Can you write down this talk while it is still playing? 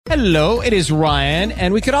Hello, it is Ryan,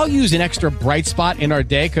 and we could all use an extra bright spot in our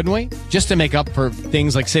day, couldn't we? Just to make up for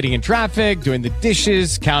things like sitting in traffic, doing the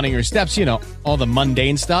dishes, counting your steps, you know, all the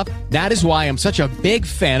mundane stuff. That is why I'm such a big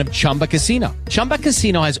fan of Chumba Casino. Chumba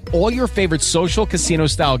Casino has all your favorite social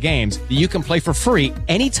casino-style games that you can play for free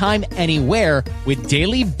anytime, anywhere with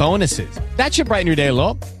daily bonuses. That should brighten your day a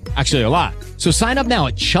little. Actually, a lot. So sign up now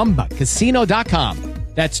at ChumbaCasino.com.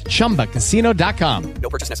 That's ChumbaCasino.com. No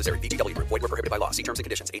purchase necessary. VGW Group. Void where prohibited by law. See terms and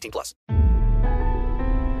conditions. 18 plus.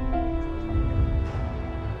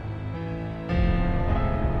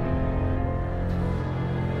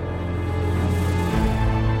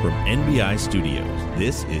 From NBI Studios,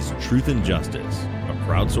 this is Truth and Justice, a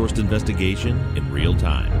crowdsourced investigation in real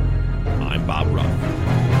time. I'm Bob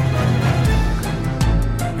Ruff.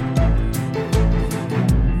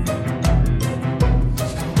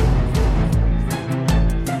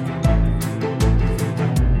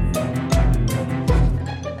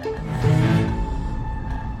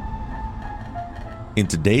 In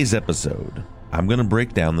today's episode, I'm going to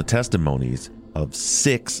break down the testimonies of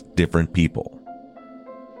 6 different people.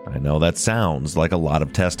 I know that sounds like a lot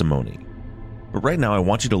of testimony, but right now I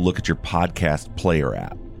want you to look at your podcast player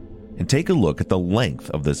app and take a look at the length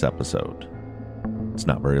of this episode. It's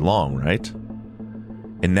not very long, right?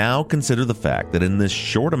 And now consider the fact that in this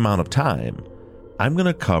short amount of time, I'm going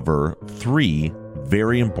to cover 3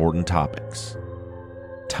 very important topics: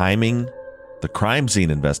 timing, the crime scene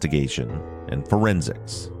investigation, and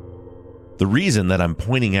forensics. The reason that I'm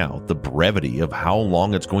pointing out the brevity of how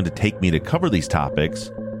long it's going to take me to cover these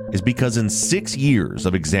topics is because in 6 years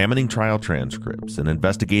of examining trial transcripts and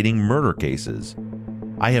investigating murder cases,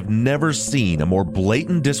 I have never seen a more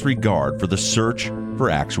blatant disregard for the search for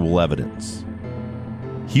actual evidence.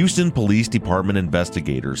 Houston Police Department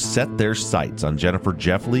investigators set their sights on Jennifer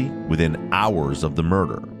Jeffley within hours of the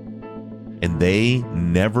murder, and they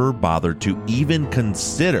never bothered to even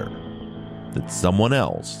consider that someone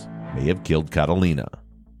else may have killed Catalina.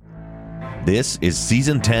 This is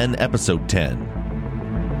Season 10, Episode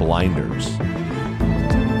 10, Blinders.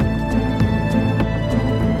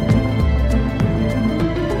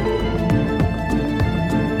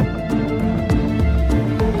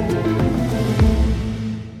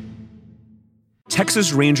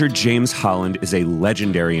 Texas Ranger James Holland is a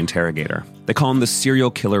legendary interrogator. They call him the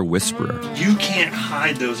serial killer whisperer. You can't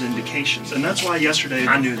hide those indications, and that's why yesterday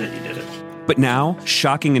I knew that he did it. But now,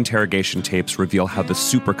 shocking interrogation tapes reveal how the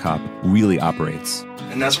super cop really operates.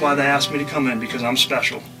 And that's why they asked me to come in, because I'm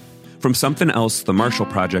special. From Something Else, The Marshall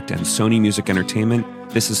Project, and Sony Music Entertainment,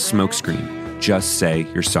 this is Smokescreen. Just say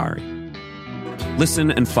you're sorry. Listen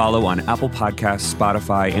and follow on Apple Podcasts,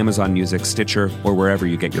 Spotify, Amazon Music, Stitcher, or wherever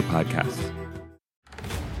you get your podcasts.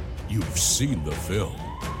 You've seen the film.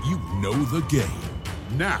 You know the game.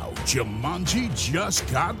 Now, Jumanji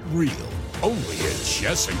just got real. Only in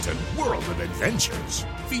Chessington World of Adventures.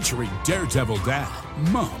 Featuring Daredevil Dad,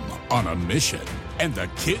 Mom on a mission, and the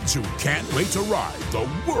kids who can't wait to ride the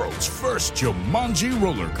world's first Jumanji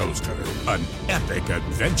roller coaster. An epic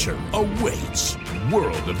adventure awaits.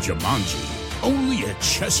 World of Jumanji. Only at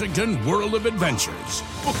Chessington World of Adventures.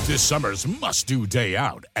 Book this summer's must-do day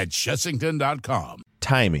out at Chessington.com.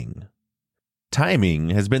 Timing. Timing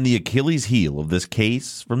has been the Achilles heel of this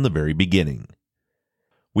case from the very beginning.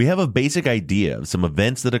 We have a basic idea of some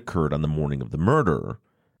events that occurred on the morning of the murder,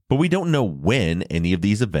 but we don't know when any of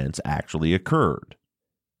these events actually occurred.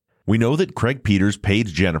 We know that Craig Peters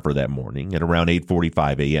paged Jennifer that morning at around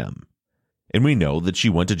 8:45 a.m., and we know that she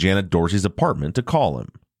went to Janet Dorsey's apartment to call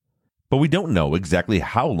him. But we don't know exactly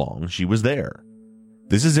how long she was there.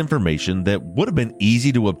 This is information that would have been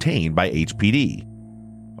easy to obtain by HPD.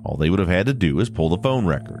 All they would have had to do is pull the phone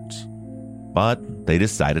records. But they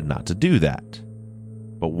decided not to do that.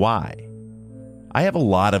 But why? I have a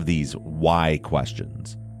lot of these why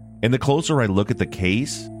questions. And the closer I look at the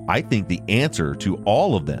case, I think the answer to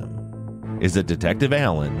all of them is that Detective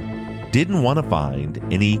Allen didn't want to find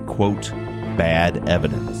any, quote, bad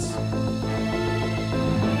evidence.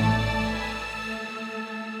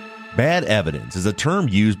 Bad evidence is a term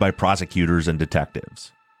used by prosecutors and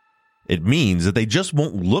detectives. It means that they just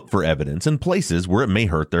won't look for evidence in places where it may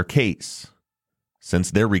hurt their case.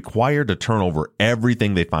 Since they're required to turn over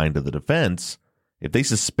everything they find to the defense, if they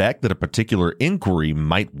suspect that a particular inquiry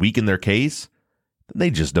might weaken their case, then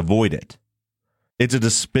they just avoid it. It's a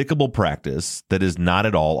despicable practice that is not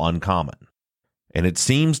at all uncommon, and it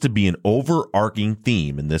seems to be an overarching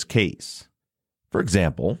theme in this case. For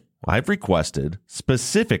example, I've requested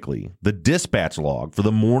specifically the dispatch log for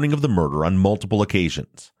the morning of the murder on multiple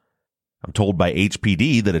occasions. I'm told by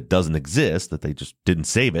HPD that it doesn't exist, that they just didn't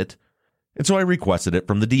save it, and so I requested it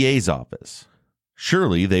from the DA's office.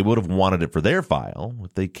 Surely they would have wanted it for their file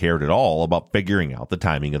if they cared at all about figuring out the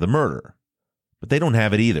timing of the murder. But they don't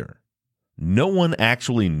have it either. No one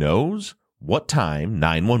actually knows what time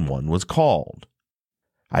 911 was called.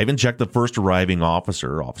 I even checked the first arriving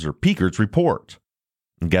officer, Officer Piekert's report.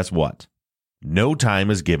 And guess what? No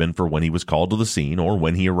time is given for when he was called to the scene or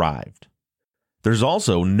when he arrived. There's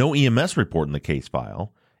also no EMS report in the case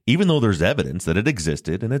file, even though there's evidence that it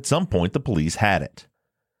existed and at some point the police had it.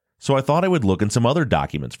 So I thought I would look in some other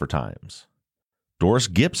documents for times. Doris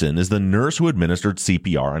Gibson is the nurse who administered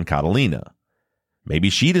CPR on Catalina.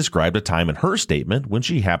 Maybe she described a time in her statement when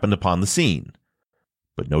she happened upon the scene.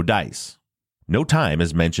 But no dice. No time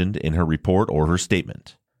is mentioned in her report or her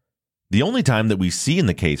statement. The only time that we see in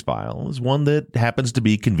the case file is one that happens to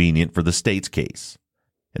be convenient for the state's case.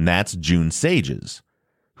 And that's June Sages,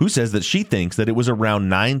 who says that she thinks that it was around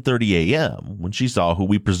 9:30 a.m. when she saw who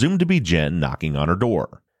we presume to be Jen knocking on her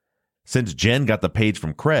door. Since Jen got the page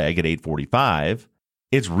from Craig at 8:45,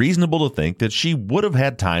 it's reasonable to think that she would have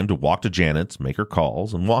had time to walk to Janet's, make her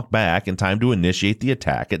calls, and walk back in time to initiate the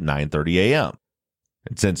attack at 9:30 a.m.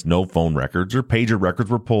 And since no phone records or pager records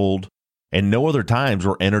were pulled, and no other times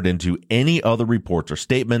were entered into any other reports or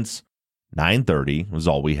statements, 9:30 was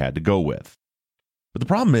all we had to go with. But the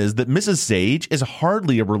problem is that Mrs. Sage is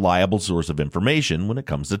hardly a reliable source of information when it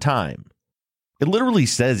comes to time. It literally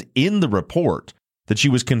says in the report that she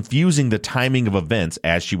was confusing the timing of events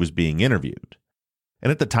as she was being interviewed. And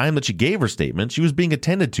at the time that she gave her statement, she was being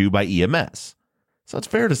attended to by EMS. So it's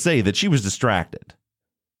fair to say that she was distracted.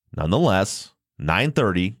 Nonetheless,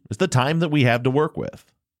 9:30 is the time that we have to work with.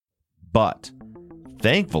 But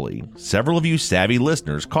thankfully, several of you savvy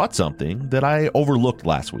listeners caught something that I overlooked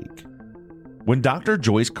last week. When Dr.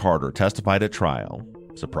 Joyce Carter testified at trial,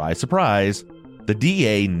 surprise, surprise, the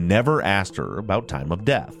DA never asked her about time of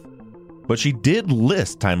death. But she did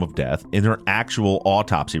list time of death in her actual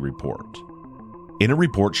autopsy report. In a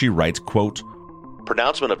report, she writes, quote,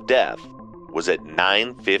 "Pronouncement of death was at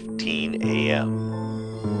 9:15 a.m.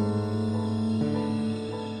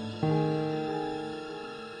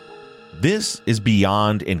 This is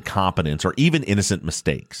beyond incompetence or even innocent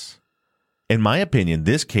mistakes. In my opinion,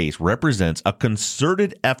 this case represents a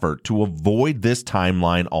concerted effort to avoid this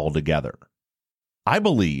timeline altogether. I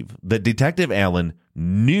believe that Detective Allen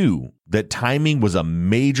knew that timing was a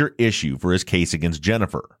major issue for his case against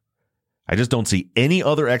Jennifer. I just don't see any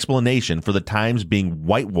other explanation for the times being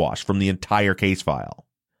whitewashed from the entire case file.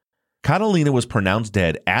 Catalina was pronounced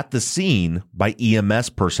dead at the scene by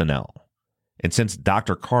EMS personnel. And since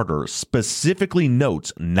Dr. Carter specifically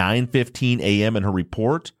notes 9:15 a.m. in her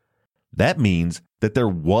report, that means that there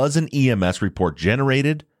was an EMS report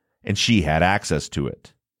generated and she had access to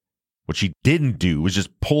it. What she didn't do was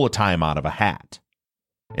just pull a time out of a hat.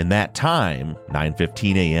 And that time,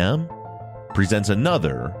 9:15 a.m., presents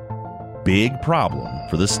another big problem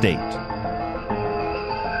for the state.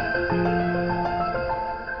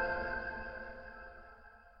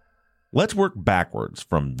 Let's work backwards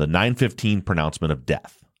from the 9:15 pronouncement of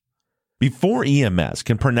death. Before EMS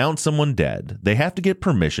can pronounce someone dead, they have to get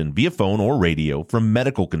permission via phone or radio from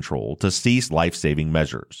medical control to cease life-saving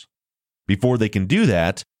measures. Before they can do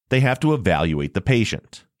that, they have to evaluate the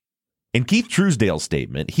patient. In Keith Truesdale's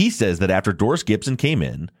statement, he says that after Doris Gibson came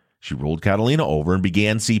in, she rolled Catalina over and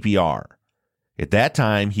began CPR. At that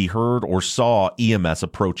time, he heard or saw EMS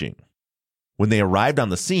approaching. When they arrived on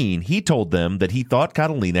the scene, he told them that he thought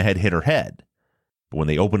Catalina had hit her head. But when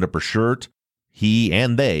they opened up her shirt, he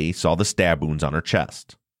and they saw the stab wounds on her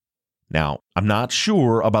chest. Now, I'm not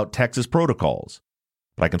sure about Texas protocols,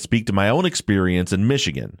 but I can speak to my own experience in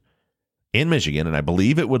Michigan. In Michigan, and I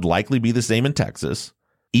believe it would likely be the same in Texas,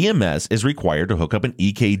 EMS is required to hook up an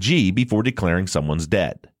EKG before declaring someone's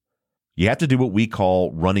dead. You have to do what we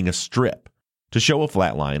call running a strip to show a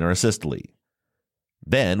flatline or a systole.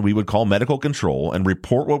 Then we would call medical control and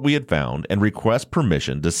report what we had found and request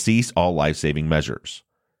permission to cease all life-saving measures.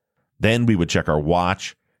 Then we would check our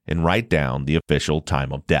watch and write down the official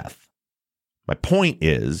time of death. My point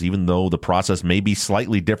is, even though the process may be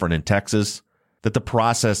slightly different in Texas, that the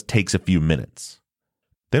process takes a few minutes.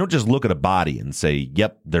 They don't just look at a body and say,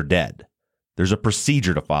 yep, they're dead. There's a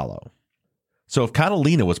procedure to follow. So if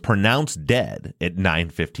Catalina was pronounced dead at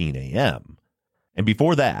 9:15 a.m., and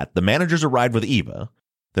before that, the managers arrived with Eva,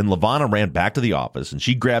 then LaVonna ran back to the office and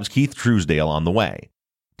she grabs Keith Truesdale on the way,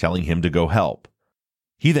 telling him to go help.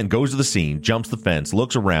 He then goes to the scene, jumps the fence,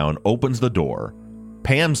 looks around, opens the door.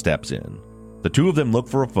 Pam steps in. The two of them look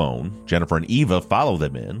for a phone. Jennifer and Eva follow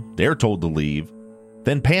them in. They're told to leave.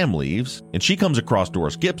 Then Pam leaves, and she comes across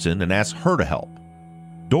Doris Gibson and asks her to help.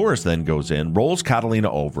 Doris then goes in, rolls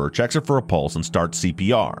Catalina over, checks her for a pulse, and starts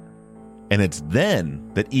CPR. And it's then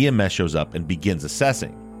that EMS shows up and begins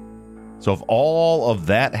assessing. So if all of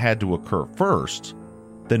that had to occur first,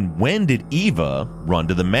 then when did Eva run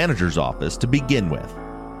to the manager's office to begin with?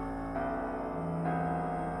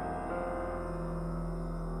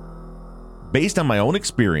 Based on my own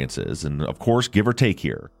experiences, and of course, give or take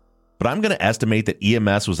here, but I'm going to estimate that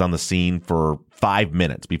EMS was on the scene for 5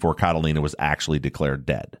 minutes before Catalina was actually declared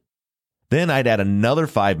dead. Then I'd add another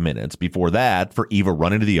 5 minutes before that for Eva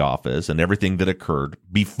running to the office and everything that occurred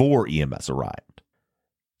before EMS arrived.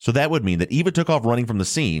 So that would mean that Eva took off running from the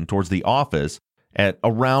scene towards the office at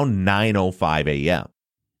around 9:05 a.m.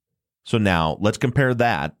 So now let's compare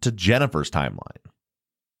that to Jennifer's timeline.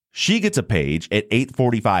 She gets a page at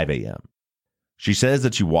 8:45 a.m. She says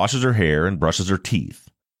that she washes her hair and brushes her teeth,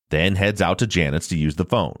 then heads out to Janet's to use the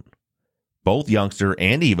phone. Both Youngster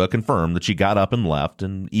and Eva confirm that she got up and left,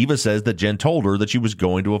 and Eva says that Jen told her that she was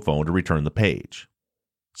going to a phone to return the page.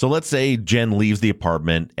 So let's say Jen leaves the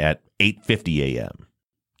apartment at 8:50 a.m.,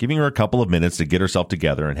 giving her a couple of minutes to get herself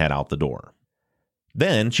together and head out the door.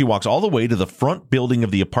 Then she walks all the way to the front building of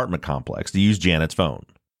the apartment complex to use Janet's phone.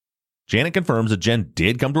 Janet confirms that Jen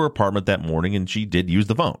did come to her apartment that morning and she did use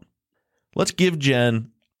the phone. Let's give Jen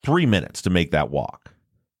 3 minutes to make that walk.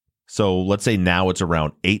 So let's say now it's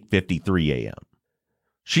around 8:53 a.m.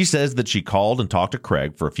 She says that she called and talked to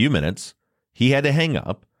Craig for a few minutes. He had to hang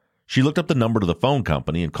up. She looked up the number to the phone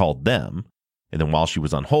company and called them. And then while she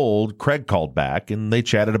was on hold, Craig called back and they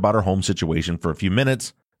chatted about her home situation for a few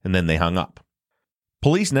minutes and then they hung up.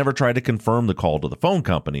 Police never tried to confirm the call to the phone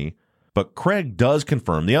company, but Craig does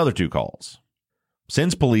confirm the other 2 calls.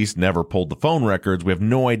 Since police never pulled the phone records, we have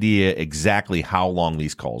no idea exactly how long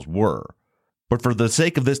these calls were. But for the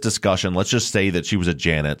sake of this discussion, let's just say that she was at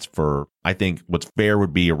Janet's for, I think what's fair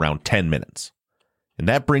would be around 10 minutes. And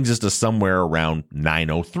that brings us to somewhere around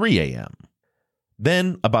 9:03 a.m.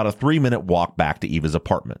 Then about a 3-minute walk back to Eva's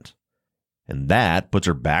apartment. And that puts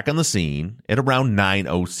her back on the scene at around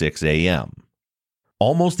 9:06 a.m.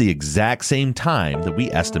 Almost the exact same time that we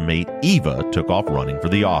estimate Eva took off running for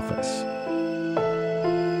the office.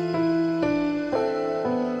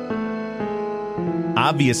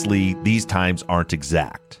 Obviously, these times aren't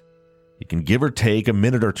exact. You can give or take a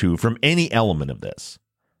minute or two from any element of this.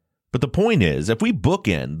 But the point is, if we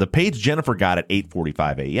bookend the page Jennifer got at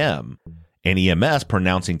 8:45 a.m. and EMS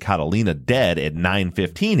pronouncing Catalina dead at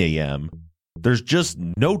 9:15 a.m., there's just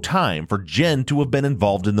no time for Jen to have been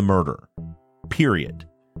involved in the murder. Period.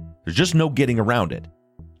 There's just no getting around it.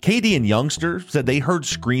 Katie and Youngster said they heard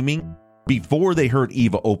screaming before they heard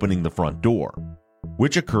Eva opening the front door,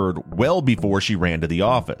 which occurred well before she ran to the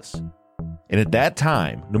office. And at that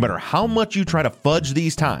time, no matter how much you try to fudge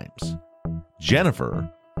these times, Jennifer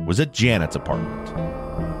was at Janet's apartment.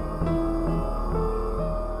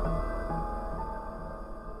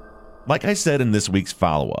 Like I said in this week's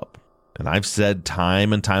follow-up, and I've said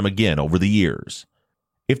time and time again over the years,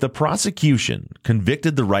 if the prosecution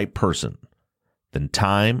convicted the right person, then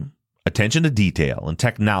time, attention to detail, and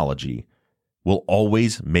technology will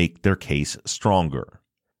always make their case stronger.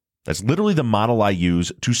 That's literally the model I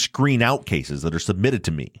use to screen out cases that are submitted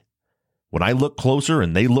to me. When I look closer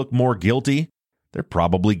and they look more guilty, they're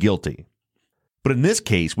probably guilty. But in this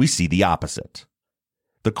case, we see the opposite.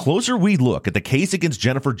 The closer we look at the case against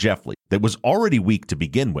Jennifer Jeffley that was already weak to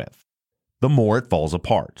begin with, the more it falls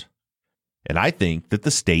apart. And I think that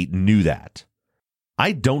the state knew that.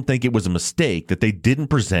 I don't think it was a mistake that they didn't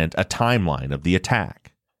present a timeline of the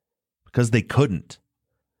attack, because they couldn't.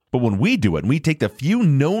 But when we do it and we take the few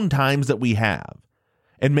known times that we have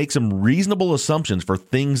and make some reasonable assumptions for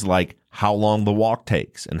things like how long the walk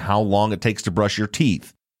takes and how long it takes to brush your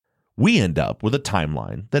teeth, we end up with a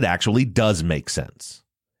timeline that actually does make sense.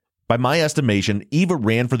 By my estimation, Eva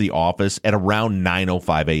ran for the office at around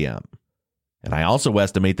 9:05 a.m. And I also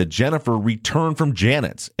estimate that Jennifer returned from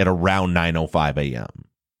Janet's at around 9:05 a.m.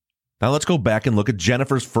 Now let's go back and look at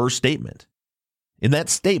Jennifer's first statement. In that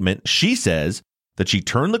statement, she says that she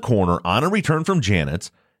turned the corner on a return from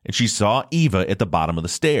Janet's and she saw Eva at the bottom of the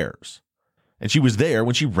stairs. And she was there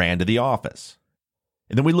when she ran to the office.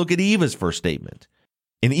 And then we look at Eva's first statement.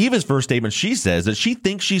 In Eva's first statement, she says that she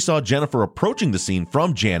thinks she saw Jennifer approaching the scene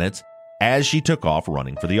from Janet's as she took off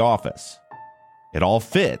running for the office. It all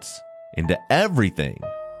fits into everything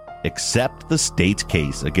except the state's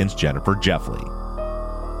case against Jennifer Jeffley.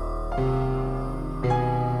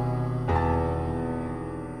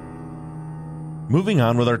 Moving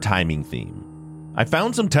on with our timing theme, I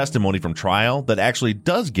found some testimony from trial that actually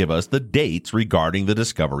does give us the dates regarding the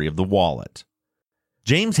discovery of the wallet.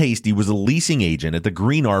 James Hasty was a leasing agent at the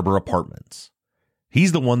Green Arbor Apartments.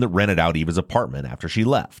 He's the one that rented out Eva's apartment after she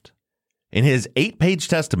left. In his 8-page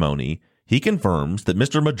testimony, He confirms that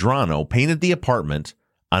Mr. Medrano painted the apartment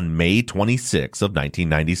on May 26 of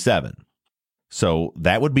 1997. So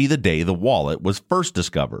that would be the day the wallet was first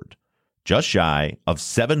discovered, just shy of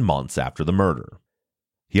 7 months after the murder.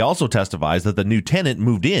 He also testifies that the new tenant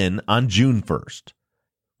moved in on June 1st,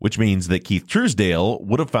 which means that Keith Truesdale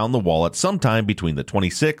would have found the wallet sometime between the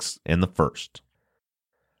 26th and the 1st.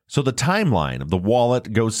 So the timeline of the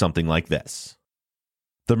wallet goes something like this.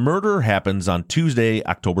 The murder happens on Tuesday,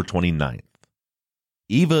 October 29th.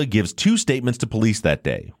 Eva gives 2 statements to police that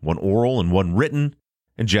day, one oral and one written,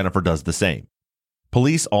 and Jennifer does the same.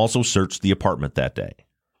 Police also searched the apartment that day.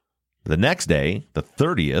 The next day, the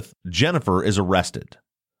 30th, Jennifer is arrested.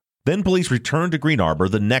 Then police return to Green Arbor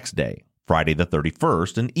the next day, Friday the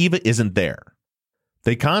 31st, and Eva isn't there.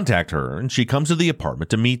 They contact her, and she comes to the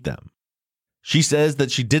apartment to meet them. She says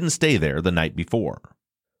that she didn't stay there the night before.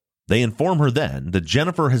 They inform her then that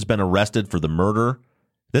Jennifer has been arrested for the murder.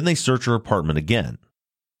 Then they search her apartment again.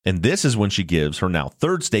 And this is when she gives her now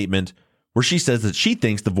 3rd statement, where she says that she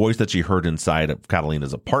thinks the voice that she heard inside of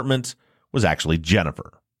Catalina's apartment was actually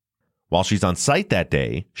Jennifer. While she's on site that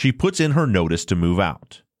day, she puts in her notice to move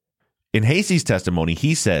out. In Hasey's testimony,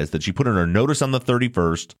 he says that she put in her notice on the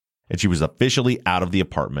 31st and she was officially out of the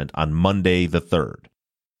apartment on Monday the 3rd.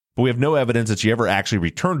 But we have no evidence that she ever actually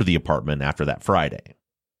returned to the apartment after that Friday.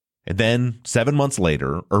 And then, 7 months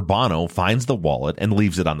later, Urbano finds the wallet and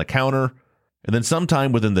leaves it on the counter. And then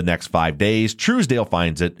sometime within the next 5 days, Truesdale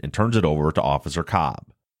finds it and turns it over to Officer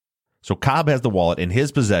Cobb. So Cobb has the wallet in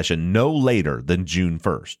his possession no later than June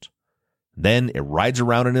 1st. Then it rides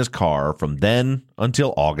around in his car from then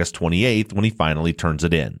until August 28th when he finally turns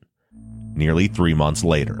it in, nearly 3 months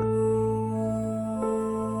later.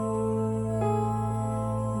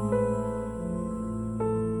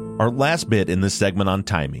 Our last bit in this segment on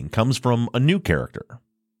timing comes from a new character,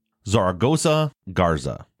 Zaragoza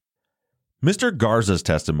Garza. Mr. Garza's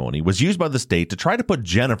testimony was used by the state to try to put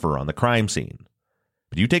Jennifer on the crime scene.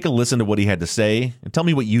 But you take a listen to what he had to say and tell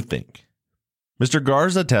me what you think. Mr.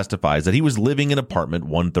 Garza testifies that he was living in apartment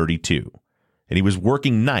 132, and he was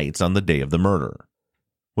working nights on the day of the murder.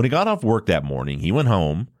 When he got off work that morning, he went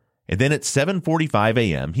home, and then at 7:45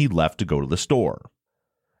 a.m., he left to go to the store.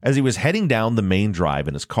 As he was heading down the main drive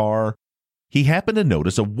in his car, he happened to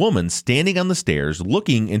notice a woman standing on the stairs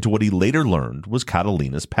looking into what he later learned was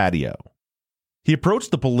Catalina's patio. He approached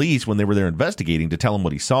the police when they were there investigating to tell him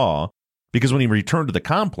what he saw, because when he returned to the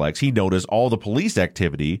complex, he noticed all the police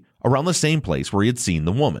activity around the same place where he had seen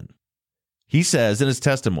the woman. He says in his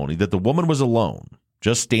testimony that the woman was alone,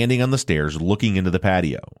 just standing on the stairs looking into the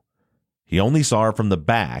patio. He only saw her from the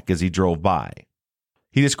back as he drove by.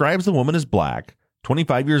 He describes the woman as black,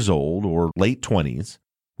 25 years old or late 20s,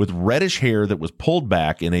 with reddish hair that was pulled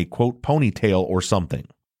back in a, quote, ponytail or something.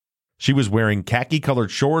 She was wearing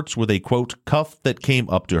khaki-colored shorts with a, quote, cuff that came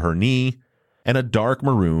up to her knee, and a dark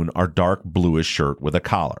maroon or dark bluish shirt with a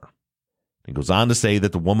collar. He goes on to say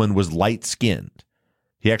that the woman was light-skinned.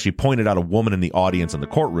 He actually pointed out a woman in the audience in the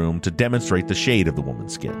courtroom to demonstrate the shade of the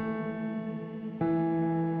woman's skin.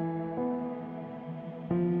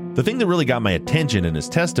 The thing that really got my attention in his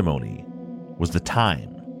testimony was the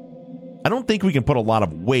time. I don't think we can put a lot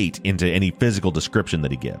of weight into any physical description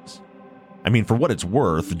that he gives. I mean, for what it's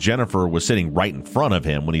worth, Jennifer was sitting right in front of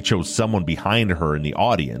him when he chose someone behind her in the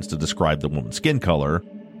audience to describe the woman's skin color,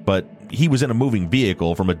 but he was in a moving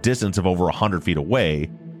vehicle from a distance of over 100 feet away,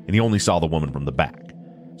 and he only saw the woman from the back.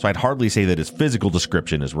 So I'd hardly say that his physical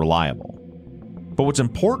description is reliable. But what's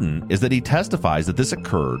important is that he testifies that this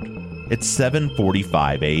occurred at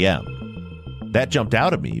 7:45 a.m. That jumped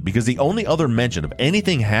out at me because the only other mention of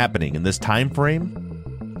anything happening in this time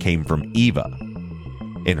frame came from Eva.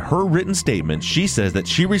 In her written statement, she says that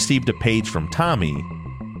she received a page from Tommy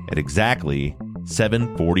at exactly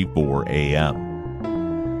 7:44 a.m.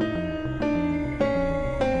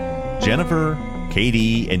 Jennifer,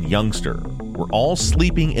 Katie, and Youngster were all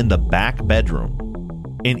sleeping in the back bedroom,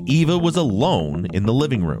 and Eva was alone in the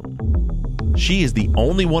living room. She is the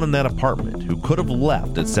only one in that apartment who could have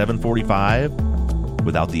left at 7:45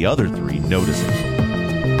 without the other three noticing.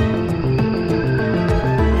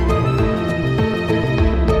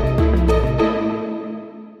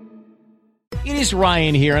 It is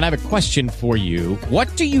Ryan here, and I have a question for you.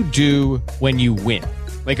 What do you do when you win?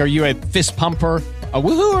 Like, are you a fist pumper, a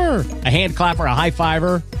woo-hooer, a hand clapper, a high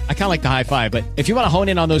fiver? I kind of like the high five, but if you want to hone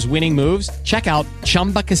in on those winning moves, check out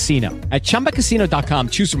Chumba Casino. At ChumbaCasino.com,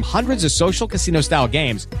 choose from hundreds of social casino style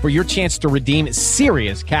games for your chance to redeem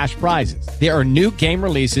serious cash prizes. There are new game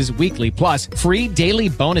releases weekly, plus free daily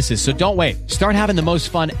bonuses. So don't wait. Start having the most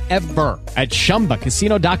fun ever at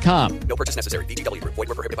ChumbaCasino.com. No purchase necessary. VGW Group. Void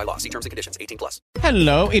where prohibited by law. See terms and conditions. 18+.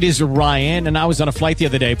 Hello, it is Ryan, and I was on a flight the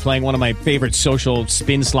other day playing one of my favorite social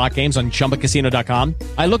spin slot games on ChumbaCasino.com.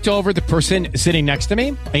 I looked over at the person sitting next to me,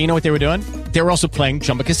 and you know what they were doing? They were also playing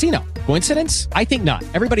Chumba Casino. Coincidence? I think not.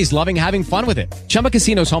 Everybody's loving having fun with it. Chumba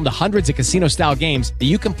Casino is home to hundreds of casino-style games that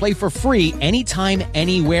you can play for free anytime,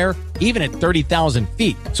 anywhere, even at 30,000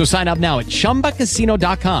 feet. So sign up now at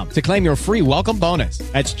ChumbaCasino.com to claim your free welcome bonus.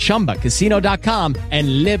 That's ChumbaCasino.com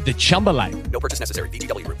and live the Chumba life. No purchase necessary.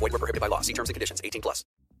 VGW Group. Void where prohibited by law. See terms and conditions. 18+.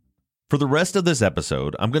 For the rest of this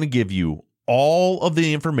episode, I'm going to give you all of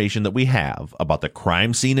the information that we have about the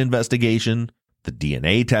crime scene investigation, the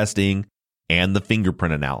DNA testing, and the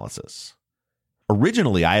fingerprint analysis.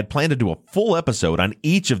 Originally, I had planned to do a full episode on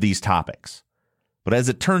each of these topics. But as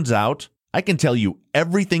it turns out, I can tell you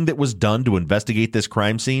everything that was done to investigate this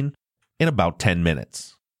crime scene in about 10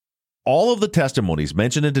 minutes. All of the testimonies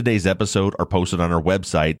mentioned in today's episode are posted on our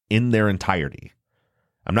website in their entirety.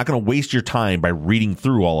 I'm not going to waste your time by reading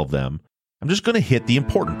through all of them. I'm just going to hit the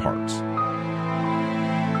important parts.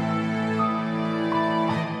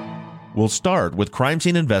 We'll start with crime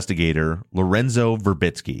scene investigator Lorenzo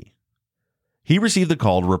Verbitsky. He received the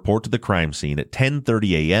call to report to the crime scene at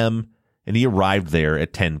 10:30 a.m., and he arrived there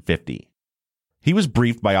at 10:50. He was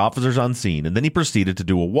briefed by officers on scene, and then he proceeded to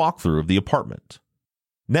do a walkthrough of the apartment.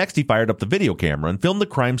 Next, he fired up the video camera and filmed the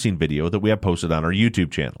crime scene video that we have posted on our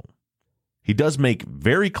YouTube channel. He does make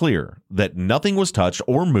very clear that nothing was touched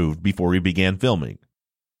or moved before he began filming.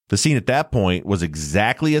 The scene at that point was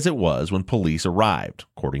exactly as it was when police arrived,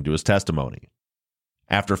 according to his testimony.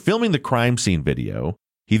 After filming the crime scene video,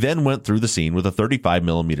 he then went through the scene with a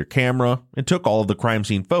 35mm camera and took all of the crime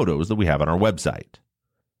scene photos that we have on our website.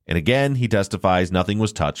 And again, he testifies nothing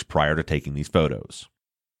was touched prior to taking these photos.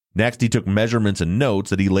 Next, he took measurements and notes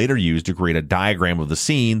that he later used to create a diagram of the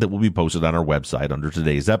scene that will be posted on our website under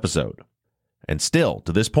today's episode. And still,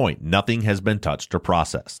 to this point, nothing has been touched or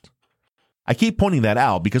processed. I keep pointing that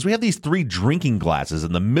out because we have these 3 drinking glasses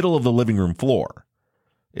in the middle of the living room floor.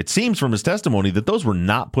 It seems from his testimony that those were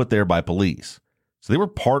not put there by police, so they were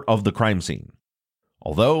part of the crime scene.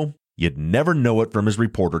 Although, you'd never know it from his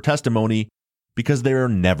report or testimony because they are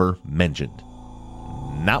never mentioned.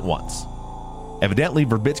 Not once. Evidently,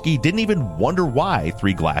 Verbitsky didn't even wonder why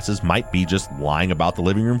 3 glasses might be just lying about the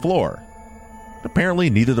living room floor. Apparently,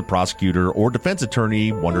 neither the prosecutor or defense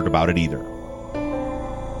attorney wondered about it either.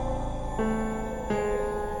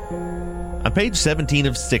 On page 17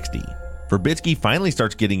 of 60, Verbitsky finally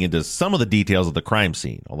starts getting into some of the details of the crime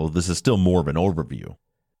scene, although this is still more of an overview.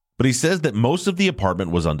 But he says that most of the apartment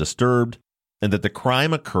was undisturbed, and that the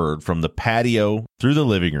crime occurred from the patio through the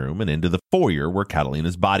living room and into the foyer where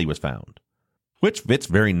Catalina's body was found, which fits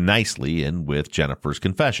very nicely in with Jennifer's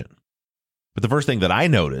confession. But the first thing that I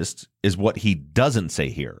noticed is what he doesn't say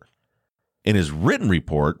here. In his written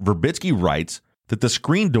report, Verbitsky writes that the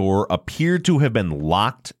screen door appeared to have been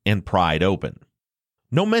locked and pried open.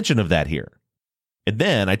 No mention of that here. And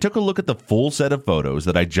then I took a look at the full set of photos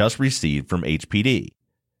that I just received from HPD.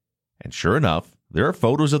 And sure enough, there are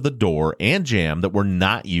photos of the door and jamb that were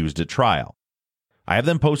not used at trial. I have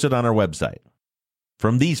them posted on our website.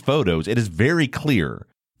 From these photos, it is very clear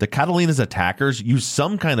that Catalina's attackers used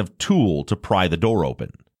some kind of tool to pry the door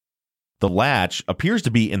open. The latch appears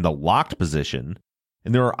to be in the locked position,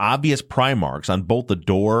 and there are obvious pry marks on both the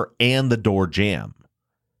door and the door jamb.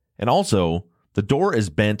 And also, the door is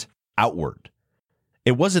bent outward.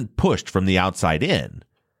 It wasn't pushed from the outside in.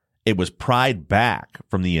 It was pried back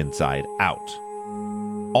from the inside out.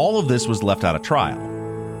 All of this was left out of trial.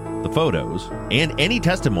 The photos, and any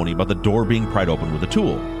testimony about the door being pried open with a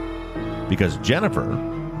tool. Because Jennifer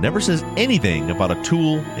never says anything about a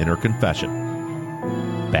tool in her confession.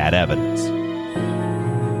 Bad evidence.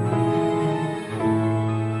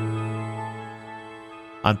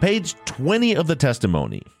 On page 20 of the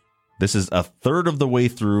testimony, this is a third of the way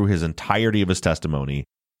through his entirety of his testimony,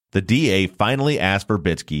 the DA finally asked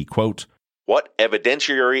Verbitsky, quote, what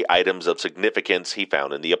evidentiary items of significance he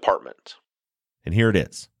found in the apartment. And here it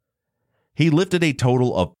is. He lifted a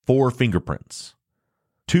total of 4 fingerprints.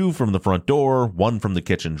 2 from the front door, 1 from the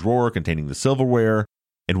kitchen drawer containing the silverware,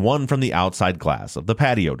 and 1 from the outside glass of the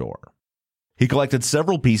patio door. He collected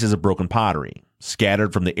several pieces of broken pottery,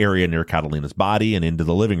 scattered from the area near Catalina's body and into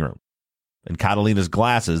the living room, and Catalina's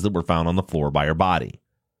glasses that were found on the floor by her body.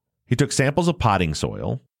 He took samples of potting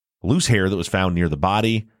soil, loose hair that was found near the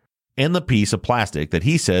body, and the piece of plastic that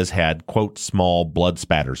he says had, quote, small blood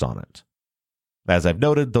spatters on it. As I've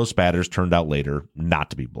noted, those spatters turned out later not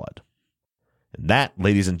to be blood. And that,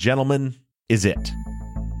 ladies and gentlemen, is it.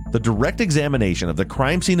 The direct examination of the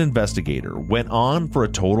crime scene investigator went on for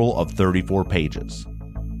a total of 34 pages,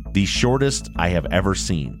 the shortest I have ever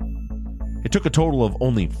seen. It took a total of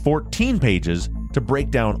only 14 pages to break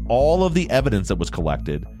down all of the evidence that was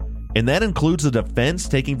collected, and that includes the defense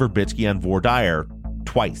taking Verbitsky on voir dire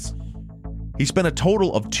twice. He spent a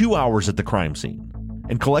total of 2 hours at the crime scene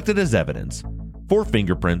and collected as evidence 4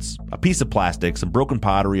 fingerprints, a piece of plastic, some broken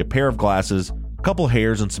pottery, a pair of glasses, a couple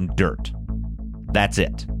hairs, and some dirt. That's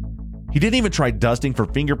it. He didn't even try dusting for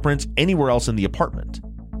fingerprints anywhere else in the apartment.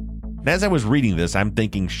 And as I was reading this, I'm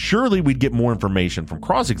thinking surely we'd get more information from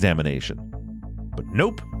cross-examination. But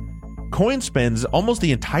nope. Coyne spends almost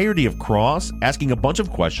the entirety of cross asking a bunch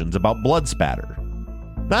of questions about blood spatter.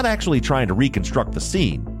 Not actually trying to reconstruct the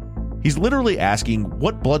scene. He's literally asking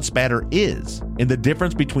what blood spatter is and the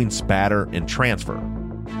difference between spatter and transfer.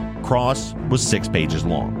 Cross was 6 pages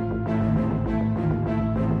long.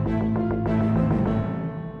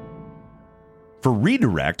 For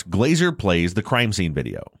redirect, Glazer plays the crime scene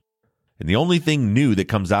video. And the only thing new that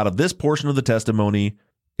comes out of this portion of the testimony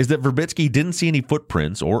is that Verbitsky didn't see any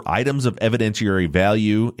footprints or items of evidentiary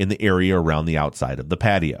value in the area around the outside of the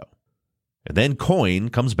patio. And then Coyne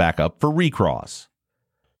comes back up for recross.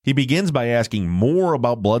 He begins by asking more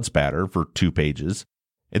about blood spatter for 2 pages,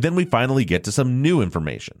 and then we finally get to some new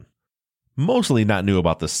information. Mostly not new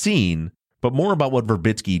about the scene, but more about what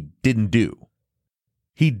Verbitsky didn't do.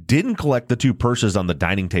 He didn't collect the 2 purses on the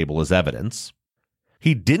dining table as evidence.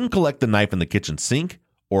 He didn't collect the knife in the kitchen sink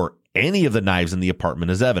or any of the knives in the apartment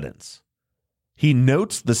as evidence. He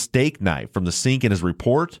notes the steak knife from the sink in his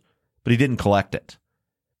report, but he didn't collect it.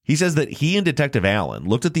 He says that he and Detective Allen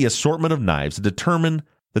looked at the assortment of knives and determined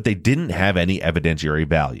that they didn't have any evidentiary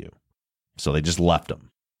value, so they just left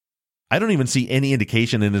them. I don't even see any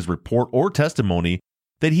indication in his report or testimony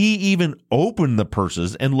that he even opened the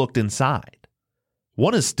purses and looked inside.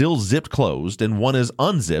 One is still zipped closed and one is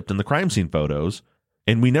unzipped in the crime scene photos,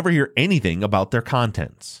 and we never hear anything about their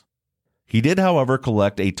contents. He did, however,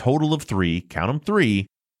 collect a total of 3, count them 3,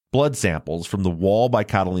 blood samples from the wall by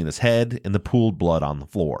Catalina's head and the pooled blood on the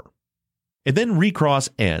floor. And then recross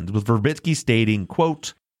ends with Verbitsky stating,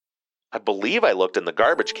 quote, "I believe I looked in the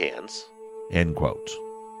garbage cans," end quote.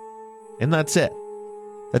 And that's it.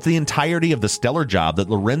 That's the entirety of the stellar job that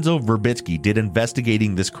Lorenzo Verbitsky did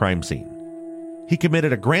investigating this crime scene. He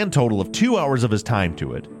committed a grand total of 2 hours of his time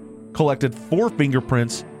to it, collected 4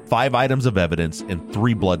 fingerprints, 5 items of evidence, and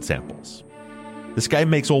 3 blood samples. This guy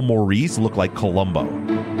makes old Maurice look like Columbo.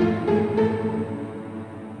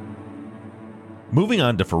 Moving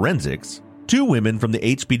on to forensics, 2 women from the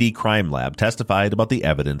HPD crime lab testified about the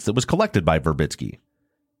evidence that was collected by Verbitsky.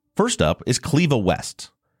 First up is Cleva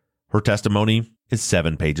West. Her testimony is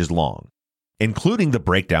 7 pages long, including the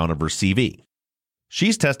breakdown of her CV.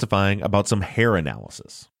 She's testifying about some hair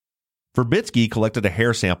analysis. Verbitsky collected a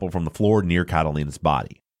hair sample from the floor near Catalina's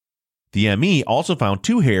body. The ME also found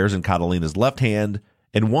 2 hairs in Catalina's left hand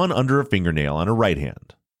and 1 under a fingernail on her right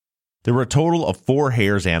hand. There were a total of 4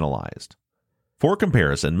 hairs analyzed. For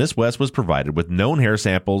comparison, Miss West was provided with known hair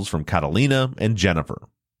samples from Catalina and Jennifer,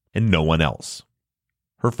 and no one else.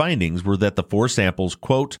 Her findings were that the 4 samples,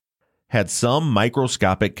 quote, had some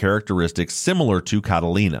microscopic characteristics similar to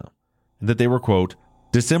Catalina, and that they were, quote,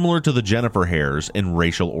 dissimilar to the Jennifer hairs in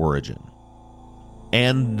racial origin.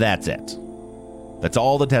 And that's it. That's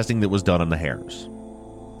all the testing that was done on the hairs.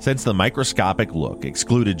 Since the microscopic look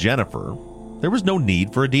excluded Jennifer, there was no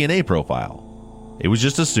need for a DNA profile. It was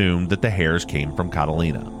just assumed that the hairs came from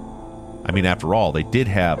Catalina. I mean, after all, they did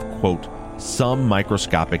have, quote, some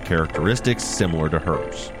microscopic characteristics similar to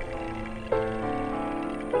hers.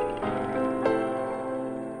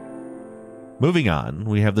 Moving on,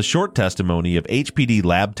 we have the short testimony of HPD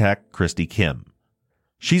lab tech Christy Kim.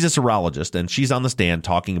 She's a serologist, and she's on the stand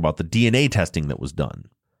talking about the DNA testing that was done.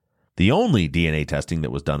 The only DNA testing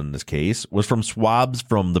that was done in this case was from swabs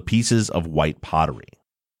from the pieces of white pottery.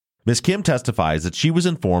 Ms. Kim testifies that she was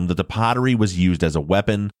informed that the pottery was used as a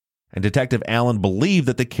weapon, and Detective Allen believed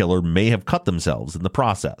that the killer may have cut themselves in the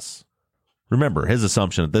process. Remember, his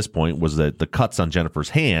assumption at this point was that the cuts on Jennifer's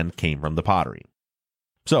hand came from the pottery.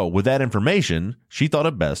 So, with that information, she thought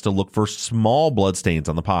it best to look for small bloodstains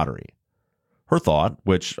on the pottery. Her thought,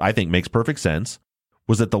 which I think makes perfect sense,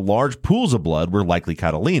 was that the large pools of blood were likely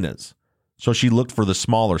Catalina's, so she looked for the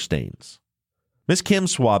smaller stains. Miss Kim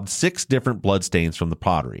swabbed 6 different blood stains from the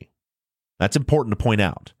pottery. That's important to point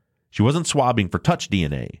out. She wasn't swabbing for touch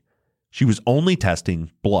DNA. She was only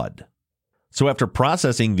testing blood. So after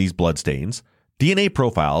processing these bloodstains, DNA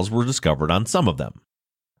profiles were discovered on some of them.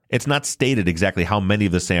 It's not stated exactly how many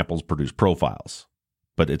of the samples produced profiles,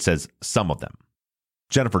 but it says some of them.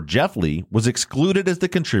 Jennifer Jeffley was excluded as the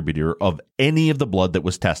contributor of any of the blood that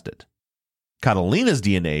was tested. Catalina's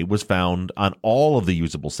DNA was found on all of the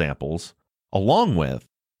usable samples, along with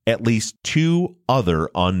at least 2 other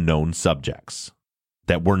unknown subjects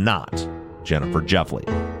that were not Jennifer Jeffley.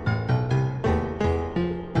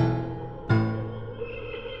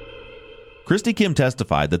 Christy Kim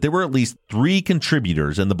testified that there were at least 3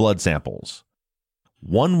 contributors in the blood samples.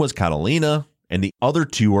 One was Catalina, and the other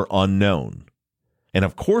 2 are unknown. And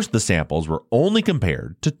of course, the samples were only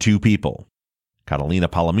compared to 2 people, Catalina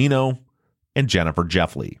Palomino and Jennifer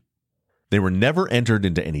Jeffley. They were never entered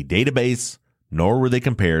into any database, nor were they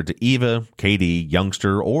compared to Eva, Katie,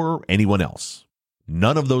 Youngster, or anyone else.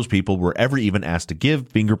 None of those people were ever even asked to give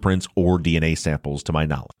fingerprints or DNA samples to my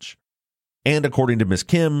knowledge. And according to Ms.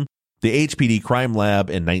 Kim, the HPD crime lab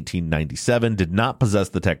in 1997 did not possess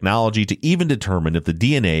the technology to even determine if the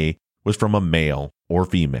DNA was from a male or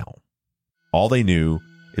female. All they knew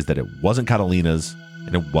is that it wasn't Catalina's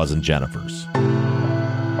and it wasn't Jennifer's.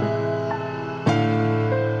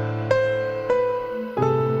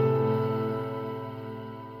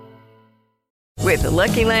 With the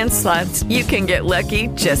Lucky Land Slots, you can get lucky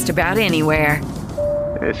just about anywhere.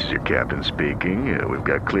 This is your captain speaking. We've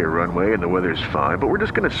got clear runway and the weather's fine, but we're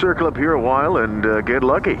just going to circle up here a while and get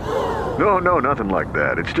lucky. No, nothing like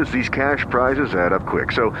that. It's just these cash prizes add up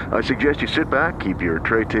quick. So I suggest you sit back, keep your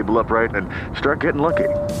tray table upright, and start getting lucky.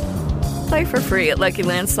 Play for free at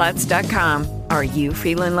LuckyLandSlots.com. Are you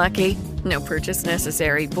feeling lucky? No purchase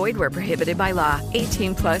necessary. Void where prohibited by law.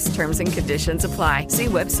 18+ terms and conditions apply. See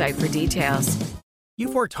website for details.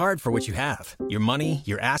 You've worked hard for what you have. Your money,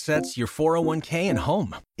 your assets, your 401k, and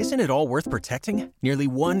home. Isn't it all worth protecting? Nearly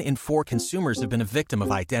 1 in 4 consumers have been a victim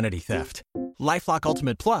of identity theft. LifeLock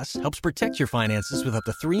Ultimate Plus helps protect your finances with up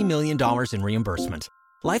to $3 million in reimbursement.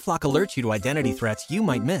 LifeLock alerts you to identity threats you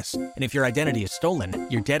might miss. And if your identity is stolen,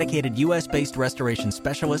 your dedicated U.S.-based restoration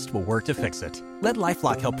specialist will work to fix it. Let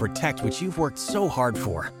LifeLock help protect what you've worked so hard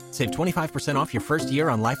for. Save 25% off your first year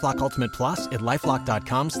on LifeLock Ultimate Plus at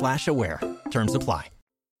LifeLock.com/aware. Terms apply.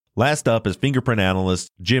 Last up is fingerprint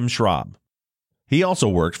analyst Jim Schraub. He also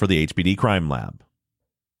works for the HPD crime lab.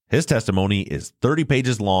 His testimony is 30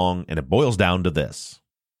 pages long, and it boils down to this.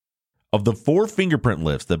 Of the 4 fingerprint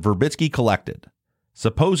lifts that Verbitsky collected,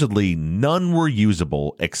 supposedly none were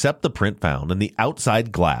usable except the print found in the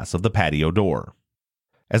outside glass of the patio door.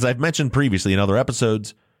 As I've mentioned previously in other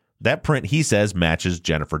episodes, that print, he says, matches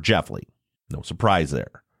Jennifer Jeffley. No surprise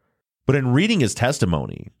there. But in reading his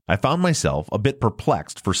testimony, I found myself a bit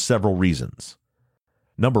perplexed for several reasons.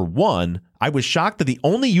 Number 1, I was shocked that the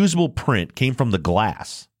only usable print came from the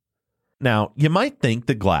glass. Now, you might think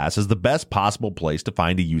the glass is the best possible place to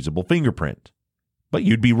find a usable fingerprint, but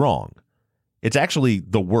you'd be wrong. It's actually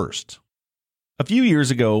the worst. A few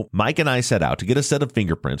years ago, Mike and I set out to get a set of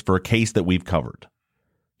fingerprints for a case that we've covered.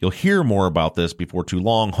 You'll hear more about this before too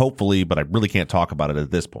long, hopefully, but I really can't talk about it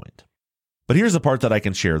at this point. But here's the part that I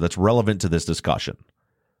can share that's relevant to this discussion.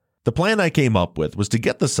 The plan I came up with was to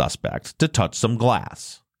get the suspect to touch some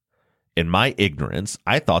glass. In my ignorance,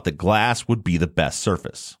 I thought that glass would be the best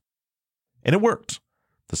surface. And it worked.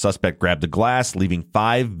 The suspect grabbed the glass, leaving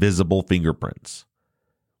 5 visible fingerprints.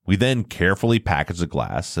 We then carefully packaged the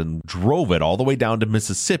glass and drove it all the way down to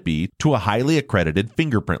Mississippi to a highly accredited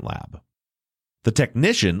fingerprint lab. The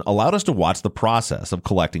technician allowed us to watch the process of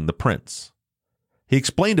collecting the prints. He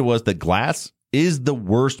explained to us that glass is the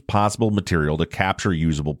worst possible material to capture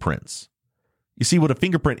usable prints. You see, what a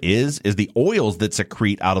fingerprint is the oils that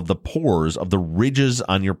secrete out of the pores of the ridges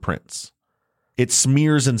on your prints. It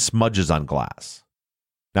smears and smudges on glass.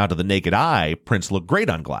 Now, to the naked eye, prints look great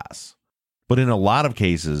on glass, but in a lot of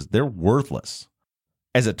cases, they're worthless.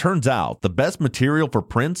 As it turns out, the best material for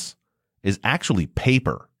prints is actually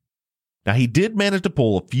paper. Now, he did manage to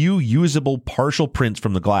pull a few usable partial prints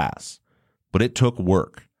from the glass, but it took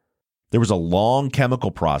work. There was a long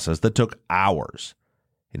chemical process that took hours,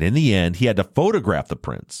 and in the end, he had to photograph the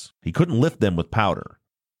prints. He couldn't lift them with powder.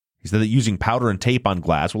 He said that using powder and tape on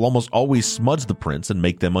glass will almost always smudge the prints and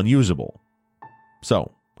make them unusable.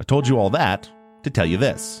 So, I told you all that to tell you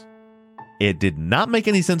this. It did not make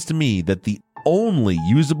any sense to me that the only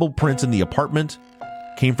usable prints in the apartment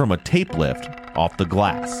came from a tape lift off the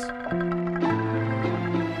glass.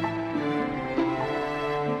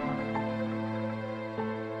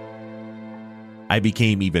 I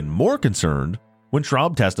became even more concerned when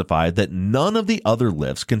Schraub testified that none of the other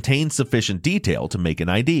lifts contained sufficient detail to make an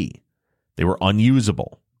ID. They were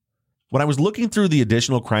unusable. When I was looking through the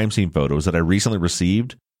additional crime scene photos that I recently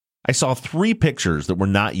received, I saw 3 pictures that were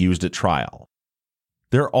not used at trial.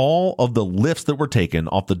 They're all of the lifts that were taken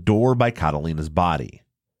off the door by Catalina's body.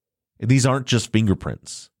 These aren't just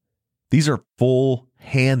fingerprints. These are full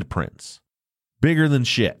handprints. Bigger than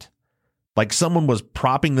shit. Like someone was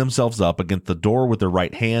propping themselves up against the door with their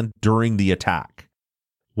right hand during the attack.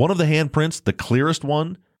 One of the handprints, the clearest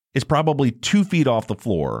one, is probably 2 feet off the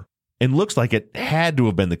floor and looks like it had to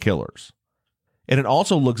have been the killer's. And it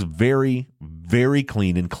also looks very, very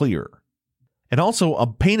clean and clear. And also, a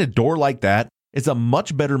painted door like that is a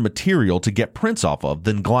much better material to get prints off of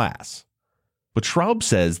than glass. But Schraub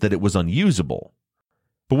says that it was unusable.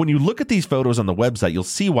 But when you look at these photos on the website, you'll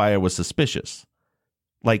see why I was suspicious.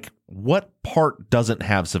 Like, what part doesn't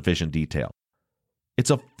have sufficient detail? It's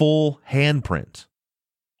a full handprint.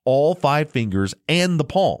 All 5 fingers and the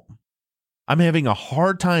palm. I'm having a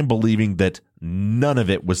hard time believing that none of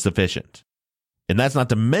it was sufficient. And that's not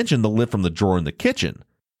to mention the lift from the drawer in the kitchen.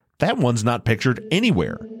 That one's not pictured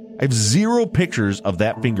anywhere. I have 0 pictures of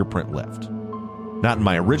that fingerprint lift. Not in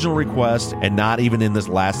my original request, and not even in this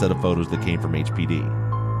last set of photos that came from HPD.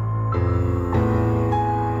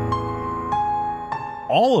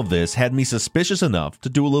 All of this had me suspicious enough to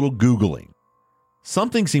do a little Googling.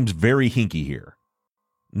 Something seems very hinky here.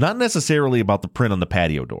 Not necessarily about the print on the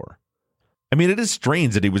patio door. I mean, it is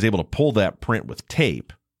strange that he was able to pull that print with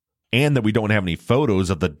tape, and that we don't have any photos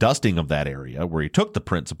of the dusting of that area where he took the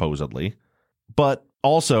print supposedly. But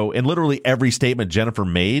also, in literally every statement Jennifer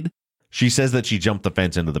made, she says that she jumped the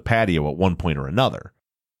fence into the patio at one point or another.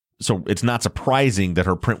 So it's not surprising that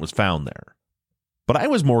her print was found there. But I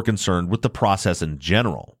was more concerned with the process in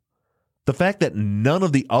general. The fact that none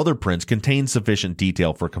of the other prints contain sufficient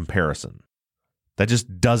detail for comparison. That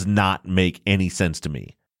just does not make any sense to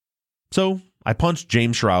me. So I punched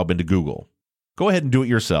James Schraub into Google. Go ahead and do it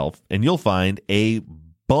yourself, and you'll find a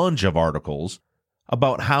bunch of articles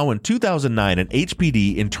about how in 2009 an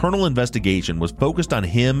HPD internal investigation was focused on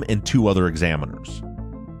him and 2 other examiners.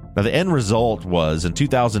 Now the end result was in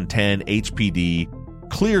 2010 HPD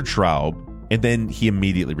cleared Schraub, and then he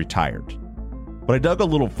immediately retired. But I dug a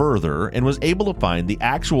little further and was able to find the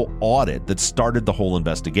actual audit that started the whole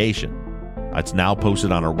investigation. It's now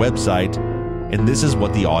posted on our website, and this is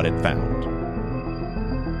what the audit found.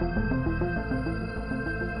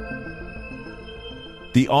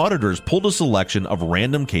 The auditors pulled a selection of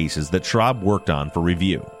random cases that Schraub worked on for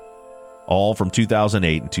review, all from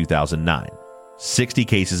 2008 and 2009, 60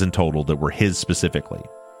 cases in total that were his specifically.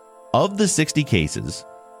 Of the 60 cases,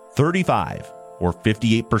 35, or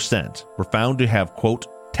 58%, were found to have, quote,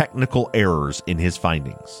 technical errors in his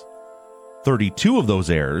findings. 32 of those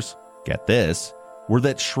errors, get this, were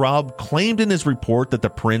that Schraub claimed in his report that the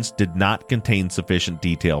prints did not contain sufficient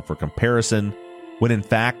detail for comparison, when in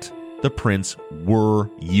fact, the prints were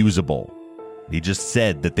usable. He just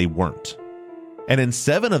said that they weren't. And in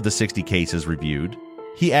 7 of the 60 cases reviewed,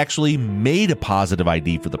 he actually made a positive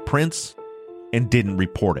ID for the prints and didn't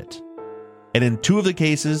report it. And in 2 of the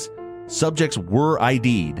cases, subjects were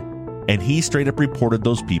ID'd, and he straight up reported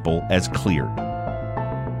those people as cleared.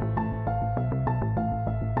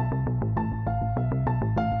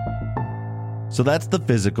 So that's the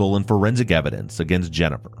physical and forensic evidence against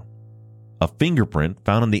Jennifer. A fingerprint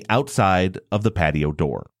found on the outside of the patio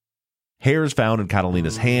door. Hairs found in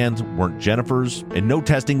Catalina's hands weren't Jennifer's, and no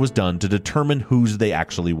testing was done to determine whose they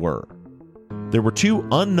actually were. There were 2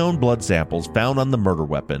 unknown blood samples found on the murder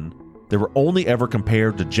weapon that were only ever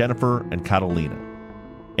compared to Jennifer and Catalina.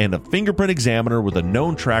 And a fingerprint examiner with a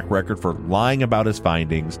known track record for lying about his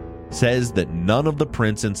findings says that none of the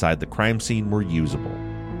prints inside the crime scene were usable.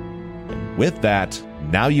 And with that,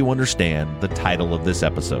 now you understand the title of this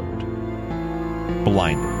episode.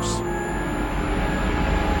 Blinders.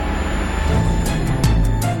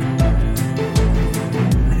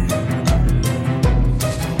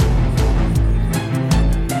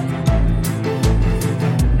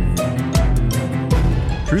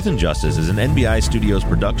 Truth and Justice is an NBI Studios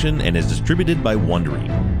production and is distributed by Wondery.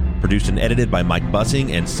 Produced and edited by Mike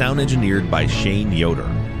Bussing and sound engineered by Shane Yoder.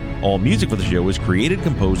 All music for the show is created,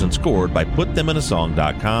 composed, and scored by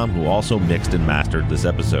PutThemInASong.com, who also mixed and mastered this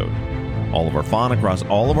episode. All of our font across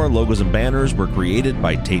all of our logos and banners were created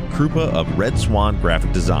by Tate Krupa of Red Swan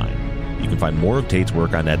Graphic Design. You can find more of Tate's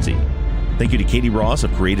work on Etsy. Thank you to Katie Ross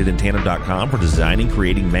of CreatedInTandem.com for designing,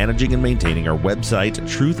 creating, managing, and maintaining our website,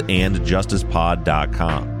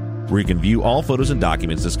 TruthAndJusticePod.com, where you can view all photos and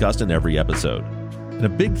documents discussed in every episode. And a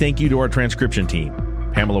big thank you to our transcription team: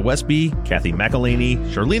 Pamela Westby, Kathy McElhaney,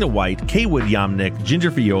 Charlena White, Kaywood Yomnick, Ginger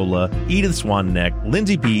Fiola, Edith Swanneck,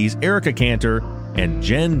 Lindsay Pease, Erica Cantor, and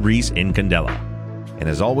Jen Reese Incandela. And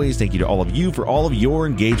as always, thank you to all of you for all of your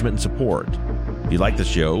engagement and support. If you like the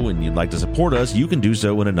show and you'd like to support us, you can do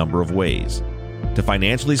so in a number of ways. To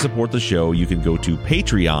financially support the show, you can go to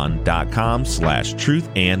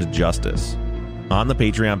patreon.com/truthandjustice. On the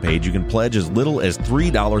Patreon page, you can pledge as little as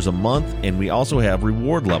 $3 a month, and we also have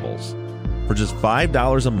reward levels. For just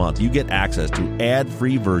 $5 a month, you get access to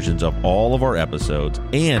ad-free versions of all of our episodes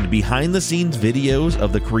and behind-the-scenes videos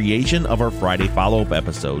of the creation of our Friday follow-up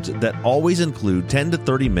episodes that always include 10 to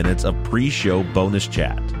 30 minutes of pre-show bonus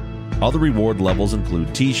chat. Other reward levels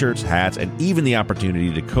include t-shirts, hats, and even the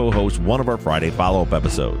opportunity to co-host one of our Friday follow-up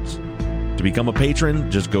episodes. To become a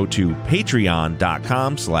patron, just go to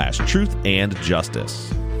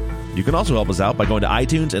patreon.com/truthandjustice. You can also help us out by going to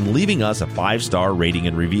iTunes and leaving us a 5-star rating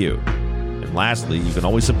and review. And lastly, you can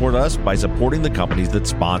always support us by supporting the companies that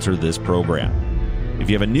sponsor this program. If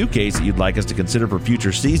you have a new case that you'd like us to consider for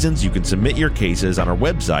future seasons, you can submit your cases on our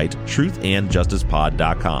website,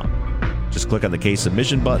 truthandjusticepod.com. Just click on the case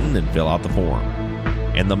submission button and fill out the form.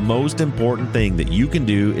 And the most important thing that you can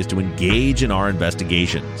do is to engage in our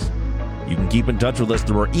investigations. You can keep in touch with us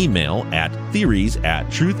through our email at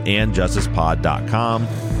theories@truthandjusticepod.com.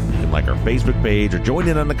 You can like our Facebook page or join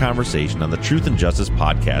in on the conversation on the Truth and Justice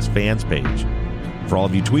Podcast fans page. For all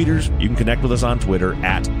of you tweeters, you can connect with us on Twitter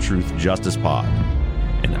at TruthJusticePod.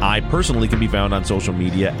 And I personally can be found on social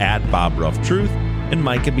media at BobRuffTruth, and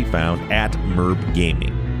Mike can be found at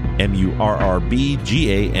MurrbGaming,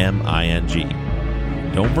 MurrbGaming.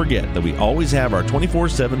 Don't forget that we always have our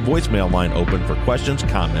 24/7 voicemail line open for questions,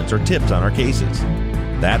 comments, or tips on our cases.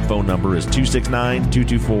 That phone number is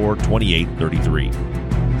 269-224-2833.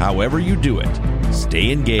 However you do it,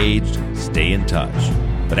 stay engaged, stay in touch.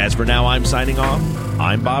 But as for now, I'm signing off.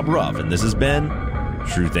 I'm Bob Ruff, and this has been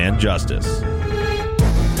Truth and Justice.